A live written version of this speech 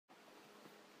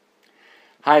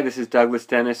Hi, this is Douglas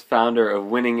Dennis, founder of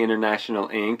Winning International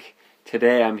Inc.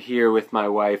 Today I'm here with my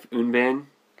wife, Unbin.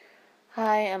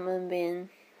 Hi, I'm Unbin.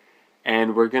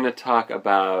 And we're going to talk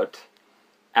about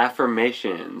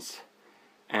affirmations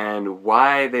and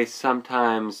why they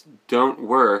sometimes don't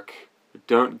work,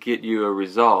 don't get you a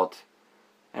result,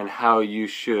 and how you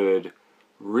should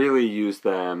really use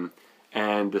them,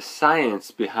 and the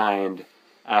science behind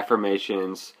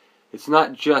affirmations. It's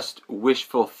not just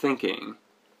wishful thinking.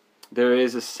 There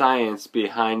is a science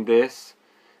behind this.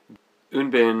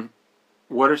 Unbin,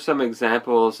 what are some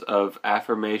examples of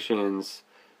affirmations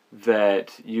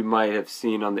that you might have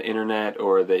seen on the internet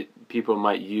or that people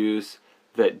might use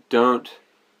that don't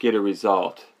get a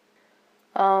result?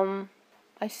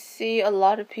 I see a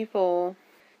lot of people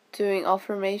doing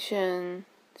affirmation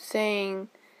saying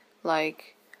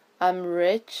like, I'm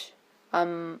rich,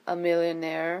 I'm a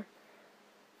millionaire,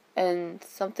 and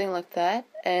something like that,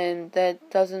 and that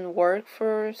doesn't work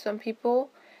for some people.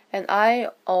 And I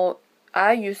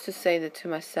used to say that to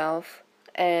myself,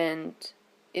 and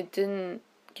it didn't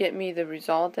get me the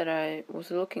result that I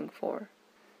was looking for.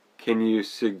 Can you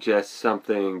suggest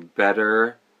something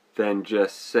better than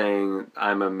just saying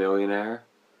I'm a millionaire?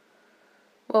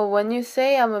 Well, when you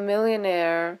say I'm a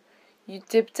millionaire, you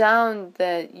dip down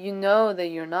that you know that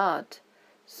you're not.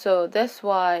 So that's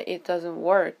why it doesn't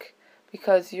work,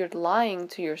 because you're lying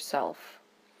to yourself.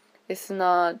 It's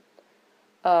not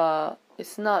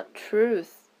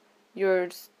truth. You're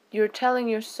telling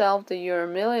yourself that you're a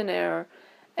millionaire,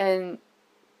 and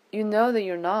you know that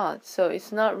you're not. So it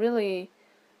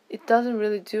doesn't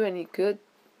really do any good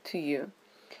to you.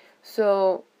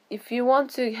 So if you want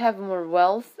to have more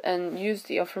wealth and use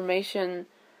the affirmation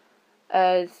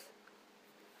as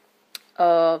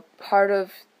a part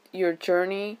of your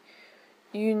journey,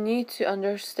 you need to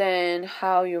understand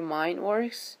how your mind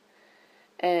works.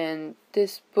 And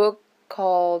this book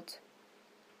called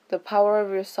The Power of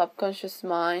Your Subconscious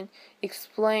Mind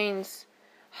explains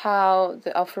how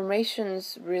the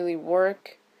affirmations really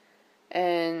work.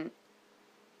 And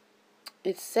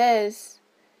it says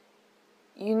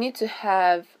you need to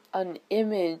have an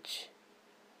image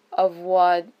of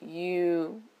what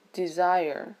you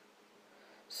desire.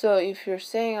 So if you're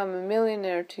saying I'm a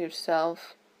millionaire to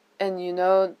yourself, and you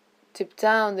know deep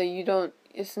down that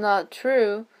it's not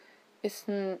true, it's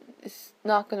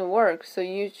not going to work. So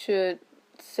you should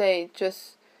say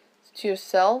just to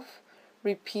yourself,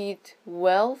 repeat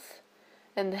wealth,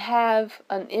 and have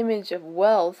an image of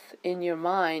wealth in your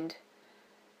mind.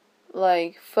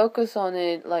 Like, focus on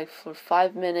it like for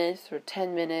 5 minutes or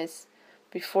 10 minutes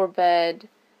before bed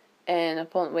and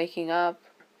upon waking up.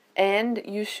 And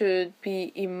you should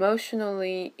be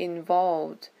emotionally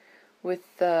involved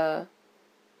with that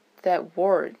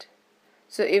word.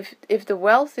 So if the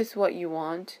wealth is what you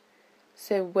want,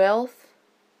 say wealth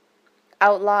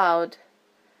out loud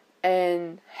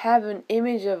and have an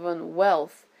image of a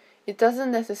wealth. It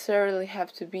doesn't necessarily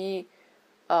have to be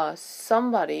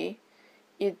somebody.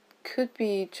 It could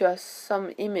be just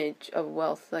some image of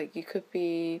wealth. Like, it could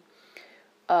be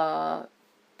a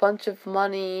bunch of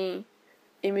money,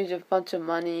 image of bunch of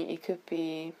money. It could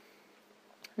be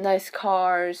nice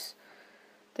cars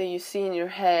that you see in your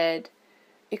head.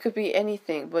 It could be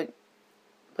anything, but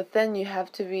then you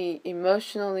have to be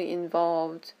emotionally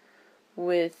involved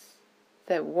with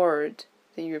that word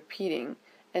that you're repeating,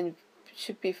 and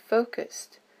should be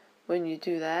focused when you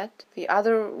do that. The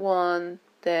other one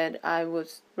that I would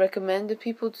recommend the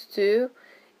people to do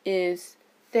is,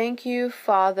 thank you,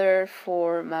 Father,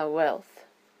 for my wealth.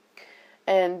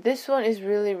 And this one is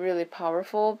really, really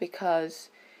powerful because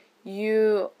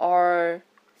you are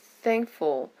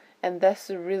thankful, and that's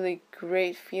a really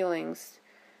great feelings,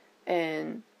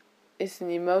 and it's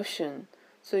an emotion.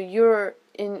 So you're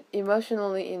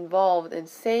emotionally involved and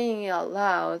saying out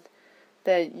loud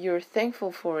that you're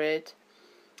thankful for it,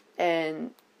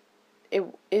 and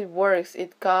it works.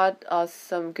 It got us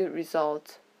some good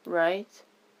results, right?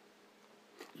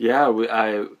 Yeah,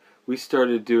 we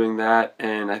started doing that,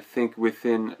 and I think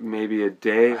within maybe a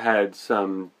day had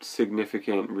some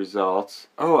significant results.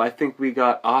 Oh, I think we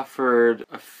got offered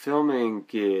a filming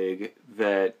gig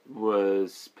that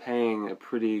was paying a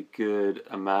pretty good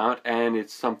amount, and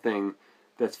it's something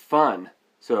that's fun.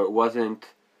 So it wasn't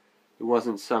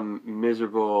some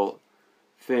miserable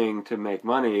thing to make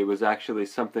money. It was actually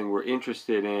something we're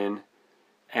interested in,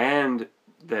 and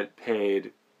that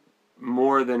paid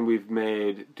more than we've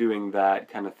made doing that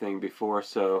kind of thing before.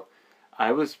 So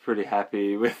I was pretty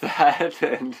happy with that.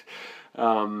 And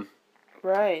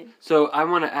right. So I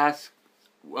want to ask,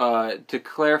 to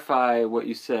clarify what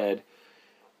you said.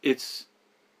 It's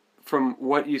from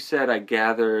what you said, I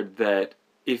gathered that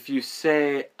if you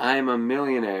say I'm a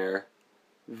millionaire,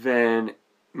 then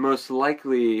most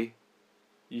likely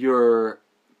you're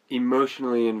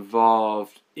emotionally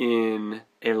involved in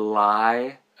a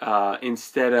lie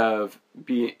instead of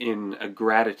be in a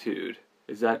gratitude.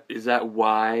 Is that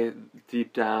why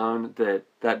deep down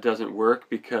that doesn't work?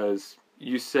 Because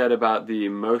you said about the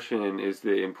emotion is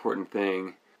the important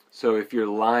thing. So if you're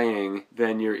lying,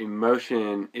 then your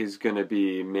emotion is going to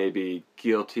be maybe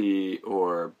guilty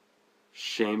or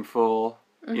shameful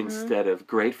instead of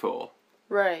grateful.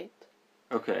 Right.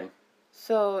 Okay.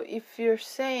 So if you're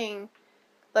saying,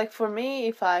 like for me,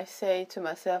 if I say to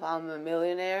myself I'm a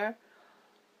millionaire,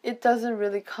 it doesn't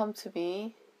really come to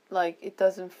me. Like it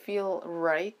doesn't feel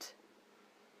right.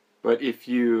 But if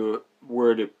you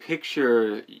were to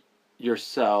picture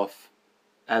yourself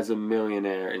as a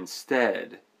millionaire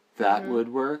instead, that would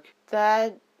work?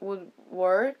 That would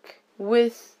work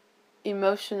with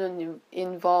emotion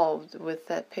involved with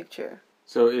that picture.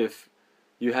 So if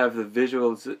you have the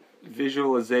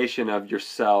visualization of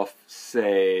yourself,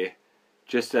 say,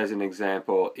 just as an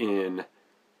example, in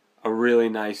a really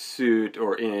nice suit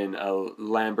or in a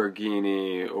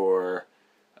Lamborghini or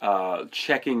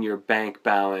checking your bank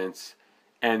balance,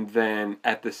 and then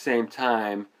at the same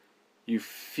time you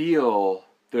feel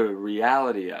the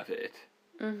reality of it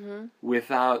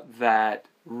without that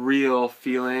real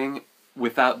feeling,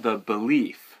 without the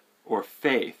belief or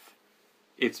faith,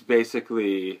 it's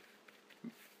basically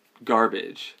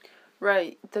garbage.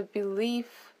 Right. The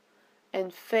belief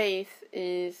and faith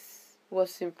is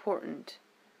what's important.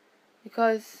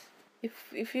 Because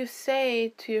if you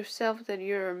say to yourself that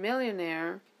you're a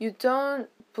millionaire, you don't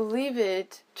believe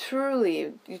it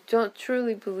truly. You don't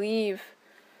truly believe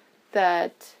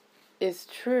that is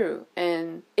true.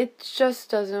 And it just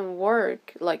doesn't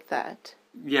work like that.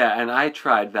 Yeah, and I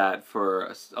tried that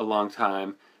for a long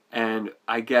time, and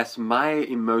I guess my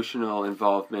emotional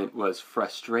involvement was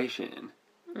frustration.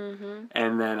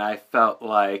 And then I felt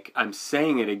like I'm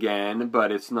saying it again,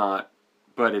 but it's not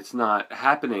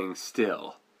happening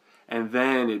still. And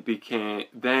then it became,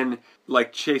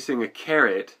 like chasing a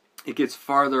carrot, it gets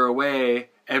farther away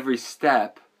every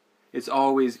step. It's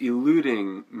always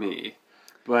eluding me.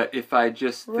 But if I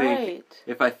just think,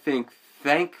 if I think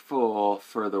thankful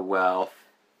for the wealth,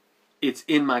 it's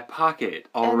in my pocket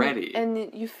already.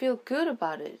 And you feel good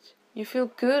about it. You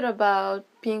feel good about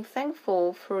being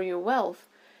thankful for your wealth.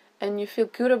 And you feel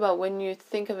good about when you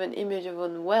think of an image of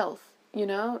wealth. You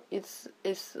know, it's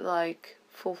like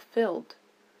fulfilled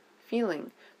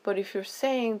feeling. But if you're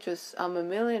saying just I'm a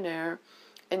millionaire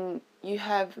and you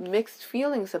have mixed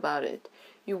feelings about it,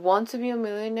 you want to be a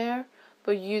millionaire,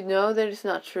 but you know that it's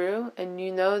not true, and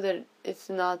you know that it's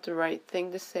not the right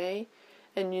thing to say,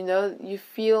 and you know you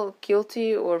feel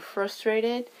guilty or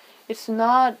frustrated, it's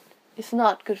not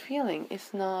good feeling.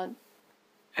 It's not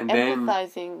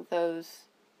empathizing those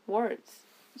words.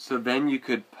 So then you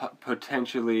could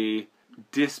potentially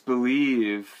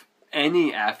disbelieve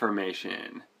any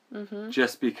affirmation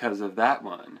just because of that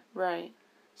one. Right.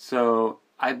 So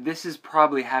this is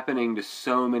probably happening to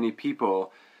so many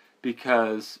people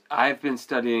because I've been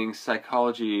studying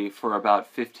psychology for about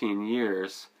 15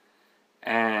 years,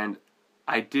 and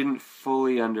I didn't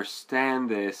fully understand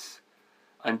this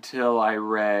until I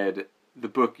read the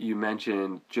book you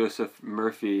mentioned, Joseph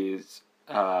Murphy's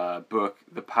book,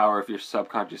 The Power of Your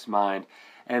Subconscious Mind.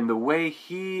 And the way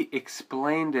he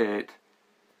explained it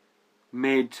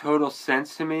made total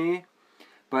sense to me,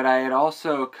 but I had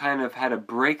also kind of had a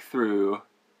breakthrough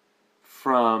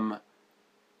from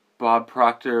Bob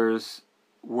Proctor's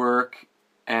work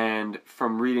and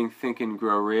from reading Think and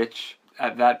Grow Rich.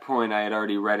 At that point, I had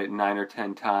already read it 9 or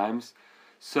 10 times.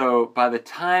 So by the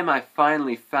time I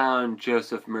finally found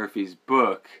Joseph Murphy's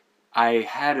book, I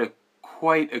had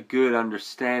quite a good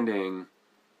understanding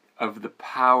of the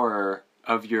power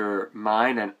of your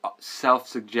mind and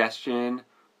self-suggestion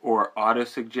or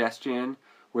autosuggestion,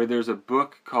 where there's a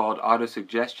book called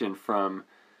Autosuggestion from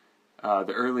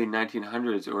the early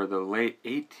 1900s or the late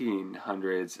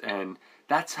 1800s, and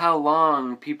that's how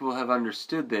long people have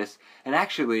understood this. And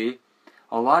actually,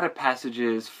 a lot of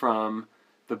passages from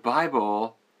the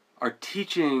Bible are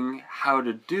teaching how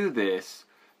to do this,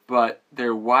 but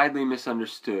they're widely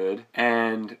misunderstood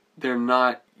and they're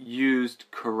not used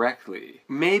correctly.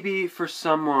 Maybe for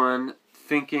someone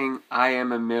thinking I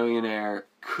am a millionaire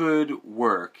could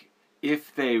work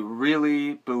if they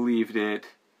really believed it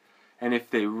and if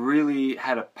they really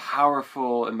had a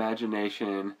powerful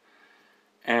imagination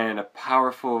and a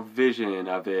powerful vision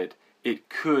of it, it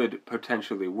could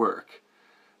potentially work.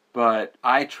 but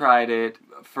I tried it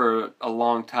for a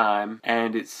long time,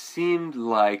 and it seemed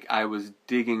like I was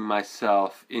digging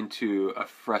myself into a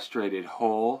frustrated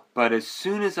hole. But as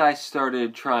soon as I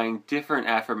started trying different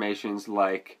affirmations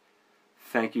like,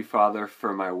 "Thank you, Father,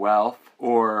 for my wealth,"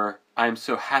 or "I'm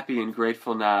so happy and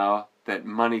grateful now that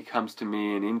money comes to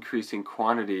me in increasing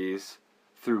quantities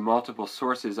through multiple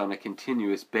sources on a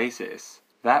continuous basis,"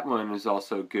 that one is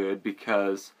also good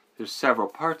because there's several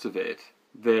parts of it.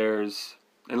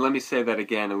 And let me say that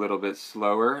again a little bit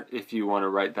slower if you want to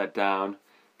write that down,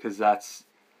 because that's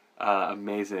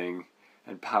amazing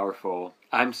and powerful.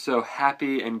 "I'm so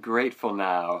happy and grateful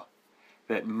now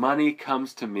that money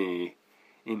comes to me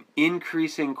in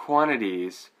increasing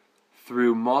quantities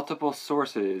through multiple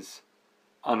sources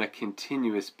on a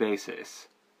continuous basis."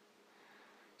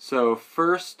 So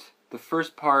the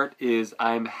first part is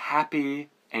I'm happy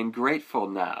and grateful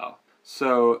now.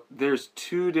 So there's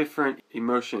two different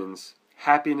emotions,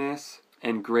 happiness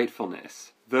and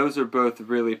gratefulness. Those are both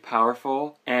really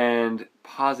powerful and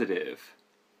positive.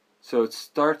 So it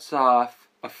starts off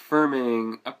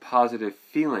affirming a positive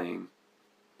feeling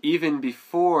even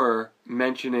before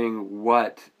mentioning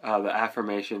what the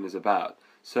affirmation is about.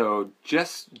 So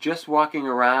just walking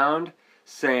around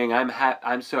saying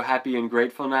I'm so happy and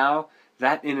grateful now,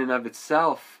 that in and of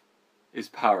itself is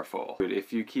powerful.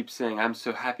 If you keep saying I'm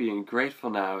so happy and grateful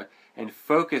now and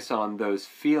focus on those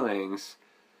feelings,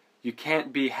 you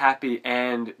can't be happy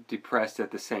and depressed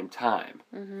at the same time.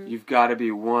 You've got to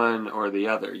be one or the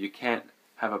other. You can't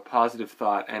have a positive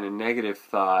thought and a negative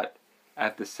thought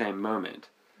at the same moment.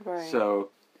 Right.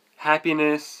 So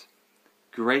happiness,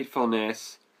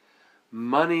 gratefulness,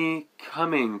 money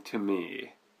coming to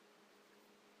me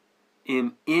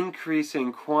in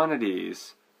increasing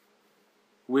quantities,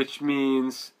 which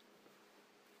means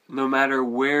no matter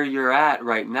where you're at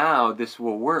right now, this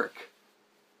will work.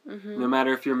 No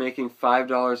matter if you're making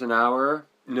 $5 an hour,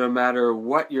 no matter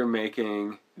what you're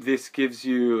making, this gives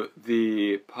you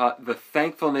the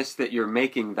thankfulness that you're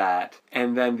making that,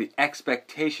 and then the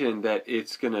expectation that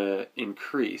it's going to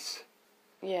increase.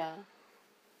 Yeah.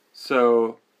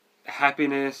 So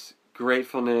happiness,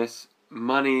 gratefulness,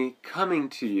 money coming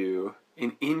to you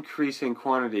in increasing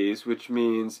quantities, which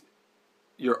means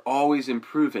you're always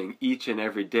improving each and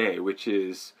every day, which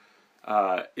is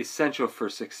essential for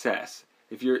success.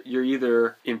 If you're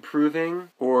either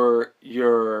improving or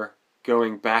you're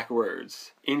going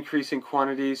backwards, increasing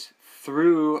quantities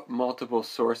through multiple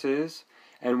sources.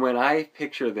 And when I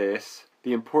picture this,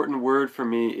 the important word for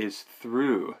me is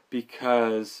through,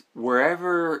 because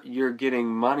wherever you're getting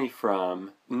money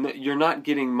from, you're not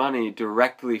getting money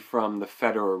directly from the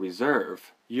Federal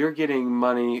Reserve. You're getting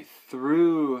money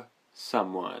through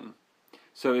someone.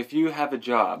 So if you have a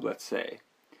job, let's say,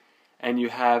 and you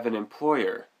have an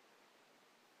employer,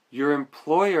 your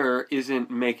employer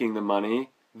isn't making the money,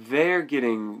 they're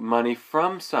getting money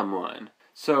from someone.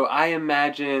 So I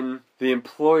imagine the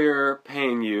employer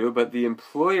paying you, but the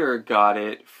employer got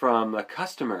it from the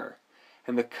customer,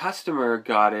 and the customer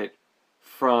got it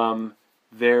from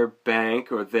their bank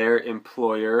or their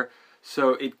employer.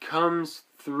 So it comes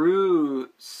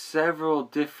through several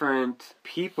different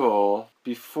people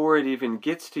before it even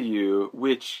gets to you,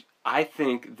 which I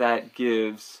think that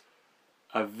gives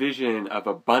a vision of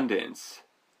abundance.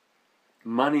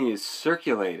 Money is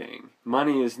circulating.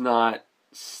 Money is not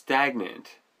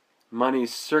stagnant. Money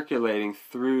is circulating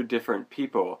through different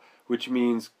people, which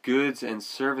means goods and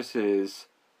services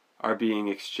are being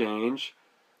exchanged,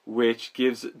 which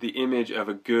gives the image of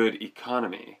a good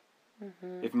economy.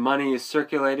 If money is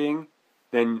circulating,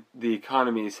 then the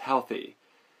economy is healthy,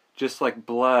 just like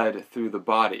blood through the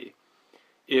body.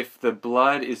 If the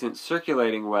blood isn't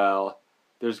circulating well,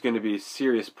 there's going to be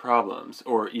serious problems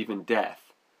or even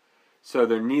death. So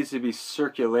there needs to be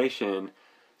circulation.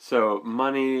 So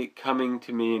money coming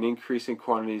to me in increasing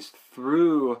quantities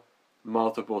through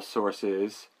multiple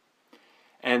sources.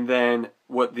 And then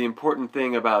what the important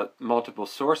thing about multiple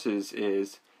sources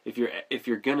is, if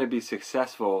you're going to be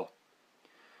successful,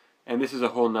 and this is a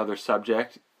whole nother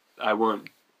subject I won't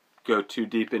go too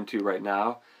deep into right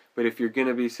now, but if you're going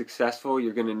to be successful,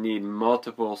 you're going to need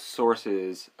multiple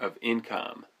sources of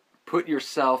income. Put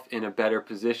yourself in a better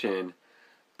position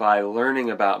by learning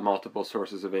about multiple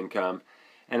sources of income.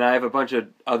 And I have a bunch of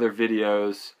other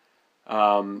videos.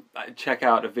 Check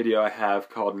out a video I have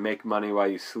called Make Money While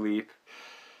You Sleep.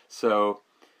 So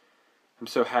I'm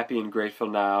so happy and grateful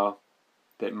now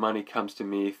that money comes to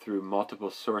me through multiple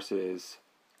sources,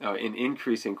 in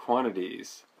increasing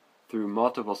quantities through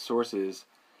multiple sources.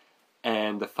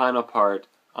 And the final part,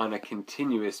 on a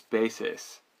continuous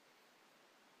basis,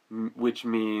 which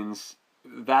means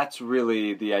that's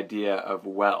really the idea of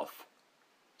wealth.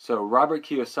 So Robert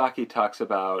Kiyosaki talks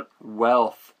about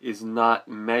wealth is not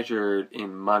measured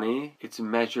in money, it's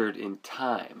measured in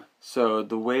time. So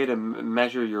the way to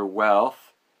measure your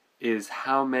wealth is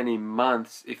how many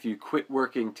months, if you quit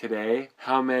working today,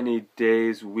 how many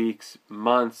days, weeks,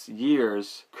 months,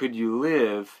 years could you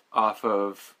live off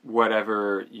of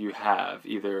whatever you have,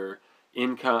 either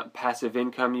income, passive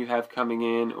income you have coming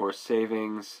in, or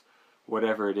savings,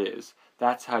 whatever it is.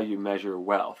 That's how you measure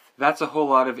wealth. That's a whole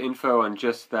lot of info on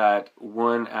just that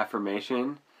one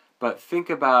affirmation, but think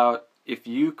about if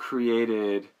you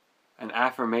created an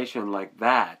affirmation like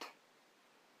that,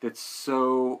 that's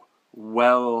so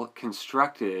well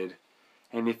constructed,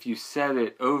 and if you said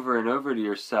it over and over to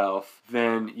yourself,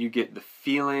 then you get the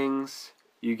feelings,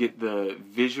 you get the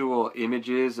visual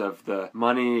images of the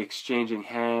money exchanging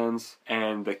hands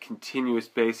and the continuous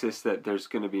basis that there's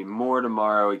going to be more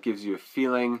tomorrow. It gives you a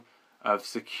feeling of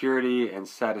security and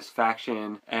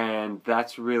satisfaction, and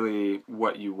that's really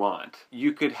what you want.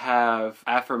 You could have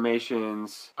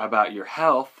affirmations about your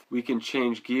health. We can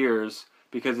change gears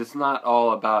because it's not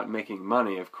all about making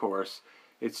money, of course.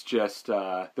 It's just,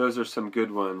 those are some good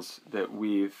ones that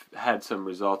we've had some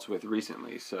results with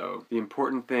recently. So the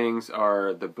important things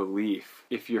are the belief.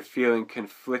 If you're feeling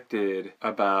conflicted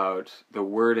about the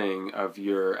wording of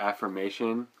your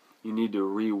affirmation, you need to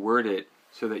reword it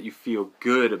so that you feel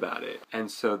good about it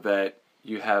and so that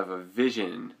you have a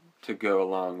vision to go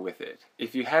along with it.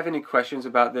 If you have any questions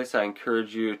about this, I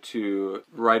encourage you to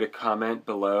write a comment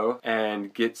below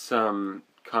and get some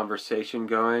conversation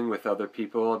going with other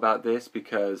people about this,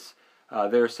 because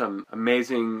there are some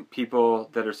amazing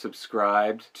people that are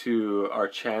subscribed to our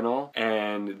channel,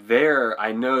 and there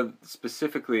I know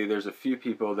specifically there's a few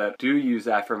people that do use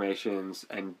affirmations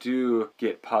and do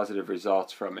get positive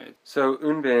results from it. So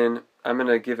Unbin, I'm going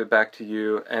to give it back to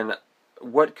you, and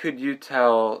what could you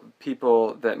tell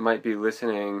people that might be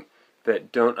listening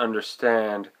that don't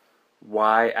understand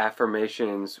why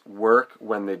affirmations work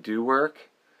when they do work?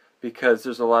 Because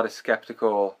there's a lot of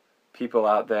skeptical people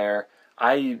out there.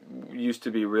 I used to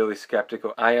be really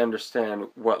skeptical. I understand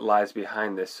what lies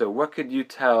behind this. So what could you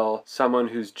tell someone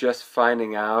who's just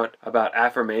finding out about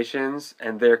affirmations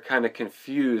and they're kind of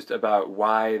confused about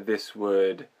why this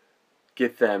would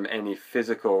get them any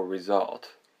physical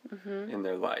result in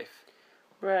their life?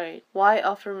 Right. Why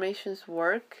affirmations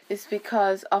work is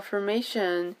because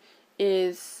affirmation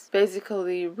is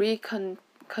basically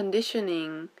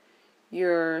reconditioning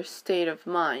your state of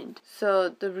mind. So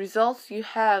the results you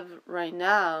have right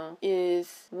now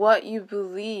is what you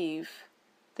believe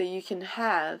that you can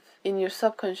have in your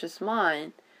subconscious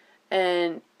mind.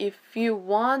 And if you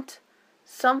want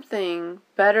something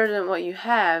better than what you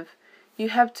have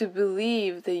to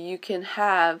believe that you can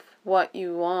have what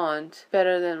you want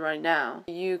better than right now.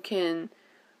 You can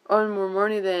earn more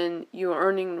money than you're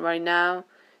earning right now,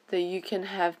 that you can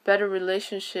have better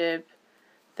relationship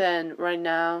than right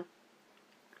now,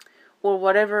 or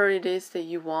whatever it is that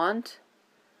you want.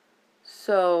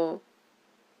 So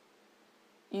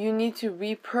you need to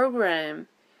reprogram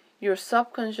your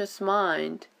subconscious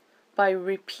mind by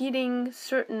repeating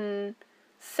certain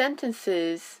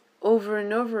sentences over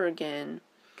and over again,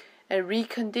 and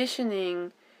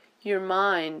reconditioning your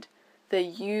mind that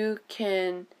you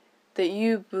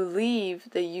believe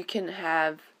that you can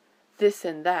have this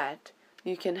and that.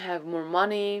 You can have more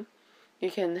money,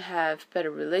 you can have better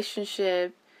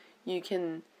relationship, you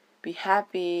can be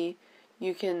happy,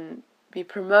 you can be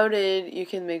promoted, you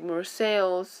can make more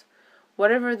sales.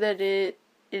 Whatever that it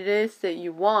is that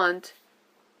you want,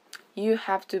 you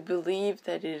have to believe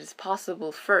that it is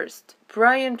possible first.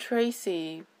 Brian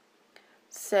Tracy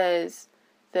says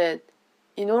that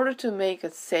in order to make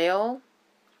a sale,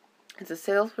 as a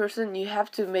salesperson, you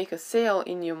have to make a sale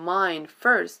in your mind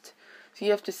first. So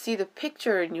you have to see the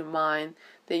picture in your mind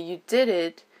that you did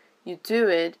it, you do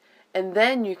it, and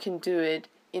then you can do it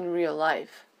in real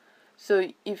life. So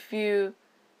if you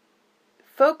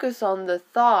focus on the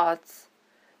thoughts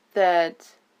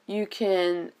that you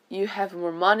have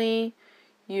more money,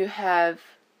 you have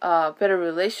a better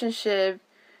relationship,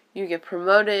 you get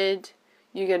promoted,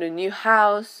 you get a new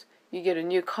house, you get a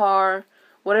new car,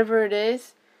 whatever it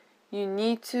is, you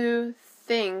need to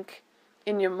think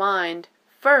in your mind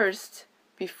first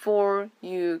before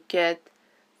you get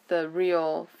the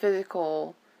real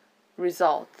physical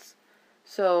results.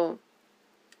 So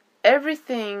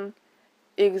everything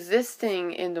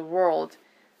existing in the world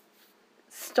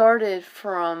started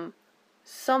from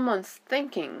someone's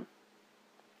thinking.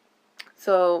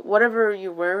 So whatever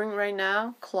you're wearing right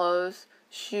now, clothes,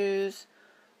 shoes,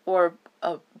 or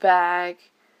a bag,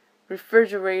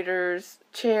 refrigerators,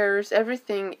 chairs,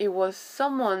 everything, it was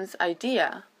someone's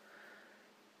idea.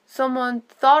 Someone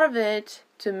thought of it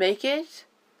to make it,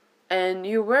 and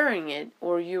you're wearing it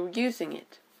or you're using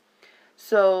it.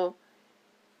 So,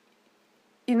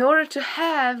 in order to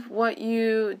have what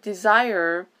you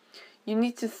desire, you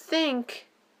need to think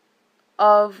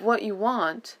of what you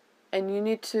want, and you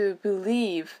need to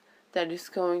believe that it's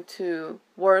going to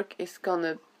work, it's going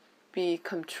to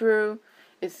become true,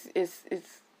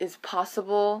 it's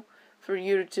possible for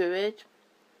you to do it.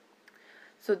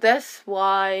 So that's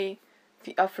why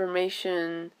the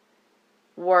affirmation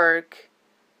work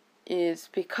is,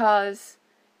 because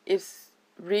it's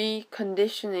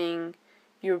reconditioning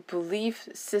your belief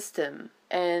system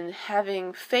and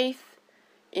having faith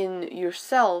in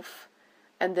yourself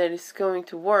and that it's going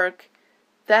to work.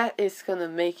 That is going to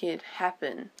make it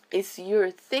happen. It's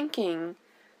your thinking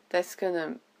that's going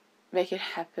to make it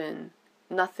happen,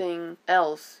 nothing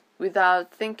else.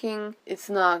 Without thinking, it's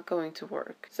not going to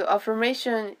work. So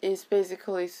affirmation is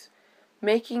basically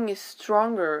making it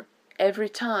stronger every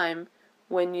time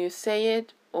when you say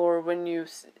it or when you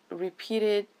repeat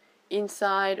it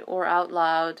inside or out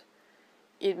loud.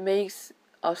 It makes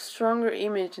a stronger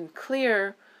image and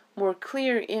more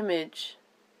clear image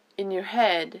in your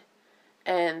head,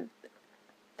 and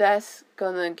that's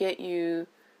gonna get you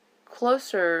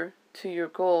closer to your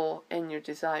goal and your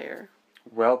desire.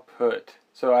 Well put.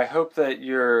 So I hope that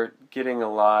you're getting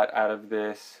a lot out of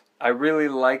this. I really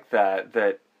like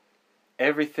that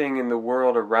everything in the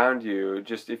world around you,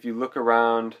 just if you look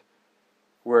around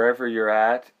wherever you're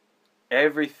at,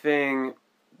 everything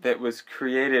that was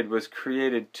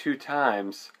created 2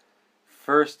 times.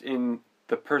 First in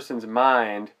the person's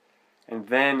mind, and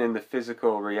then in the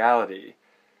physical reality.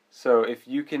 So if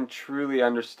you can truly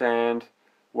understand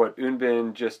what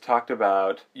Unbin just talked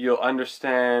about, you'll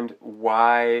understand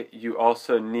why you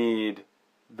also need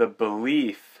the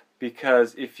belief.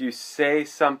 Because if you say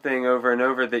something over and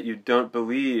over that you don't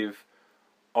believe,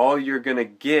 all you're going to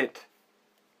get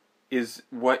is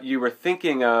what you were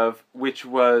thinking of, which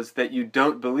was that you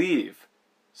don't believe.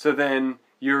 So then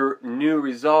your new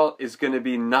result is going to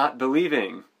be not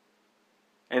believing.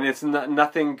 And it's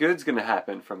nothing good's going to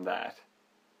happen from that.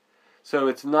 So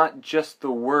it's not just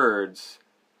the words.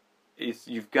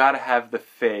 You've got to have the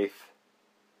faith.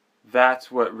 That's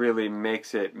what really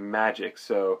makes it magic.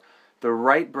 So the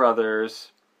Wright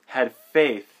brothers had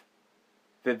faith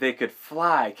that they could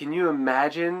fly. Can you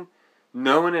imagine?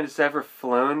 No one has ever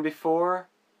flown before,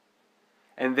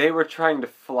 and they were trying to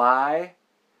fly.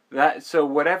 So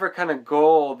whatever kind of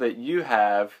goal that you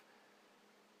have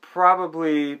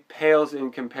probably pales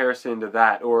in comparison to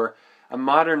that. Or a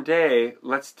modern day,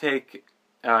 let's take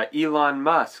Elon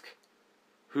Musk,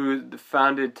 who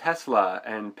founded Tesla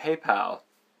and PayPal.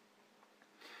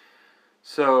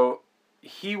 So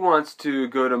he wants to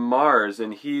go to Mars,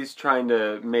 and he's trying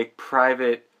to make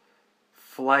private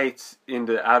flights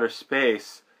into outer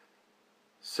space.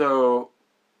 So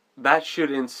that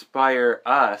should inspire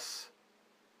us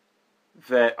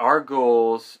that our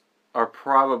goals are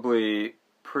probably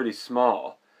pretty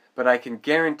small, but I can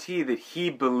guarantee that he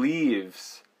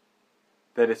believes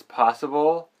that it's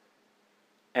possible,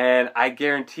 and I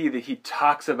guarantee that he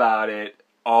talks about it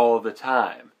all the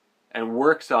time and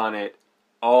works on it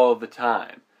all the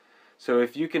time. So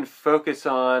if you can focus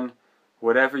on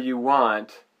whatever you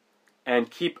want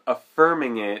and keep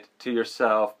affirming it to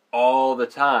yourself all the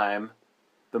time,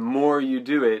 the more you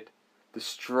do it, the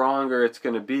stronger it's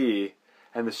going to be.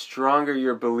 And the stronger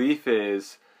your belief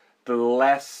is, the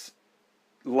less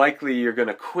likely you're going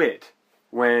to quit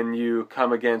when you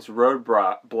come against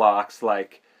roadblocks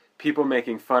like people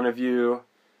making fun of you.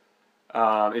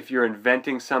 If you're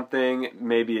inventing something,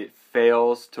 maybe it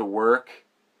fails to work.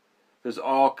 There's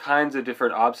all kinds of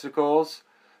different obstacles,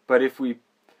 but if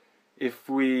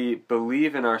we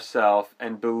believe in ourselves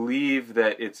and believe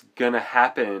that it's going to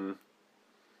happen,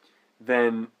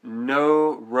 then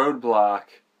no roadblock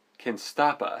can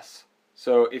stop us.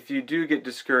 So if you do get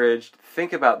discouraged,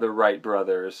 think about the Wright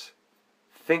brothers.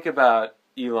 Think about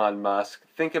Elon Musk.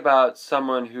 Think about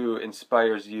someone who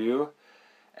inspires you,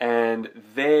 and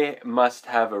they must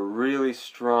have a really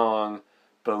strong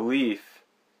belief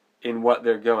in what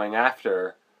they're going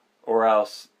after, or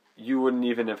else you wouldn't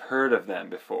even have heard of them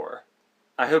before.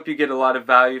 I hope you get a lot of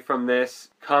value from this.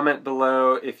 Comment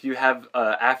below if you have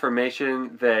an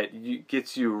affirmation that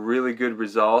gets you really good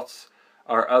results.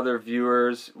 Our other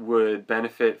viewers would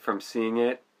benefit from seeing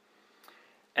it.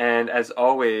 And as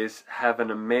always, have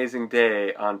an amazing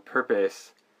day on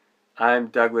purpose. I'm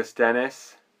Douglas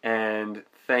Dennis, and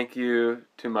thank you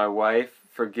to my wife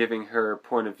for giving her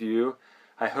point of view.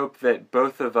 I hope that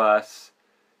both of us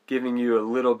giving you a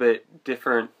little bit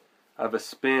different of a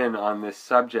spin on this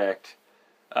subject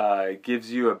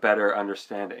gives you a better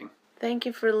understanding. Thank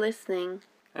you for listening.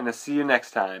 And I'll see you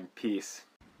next time. Peace.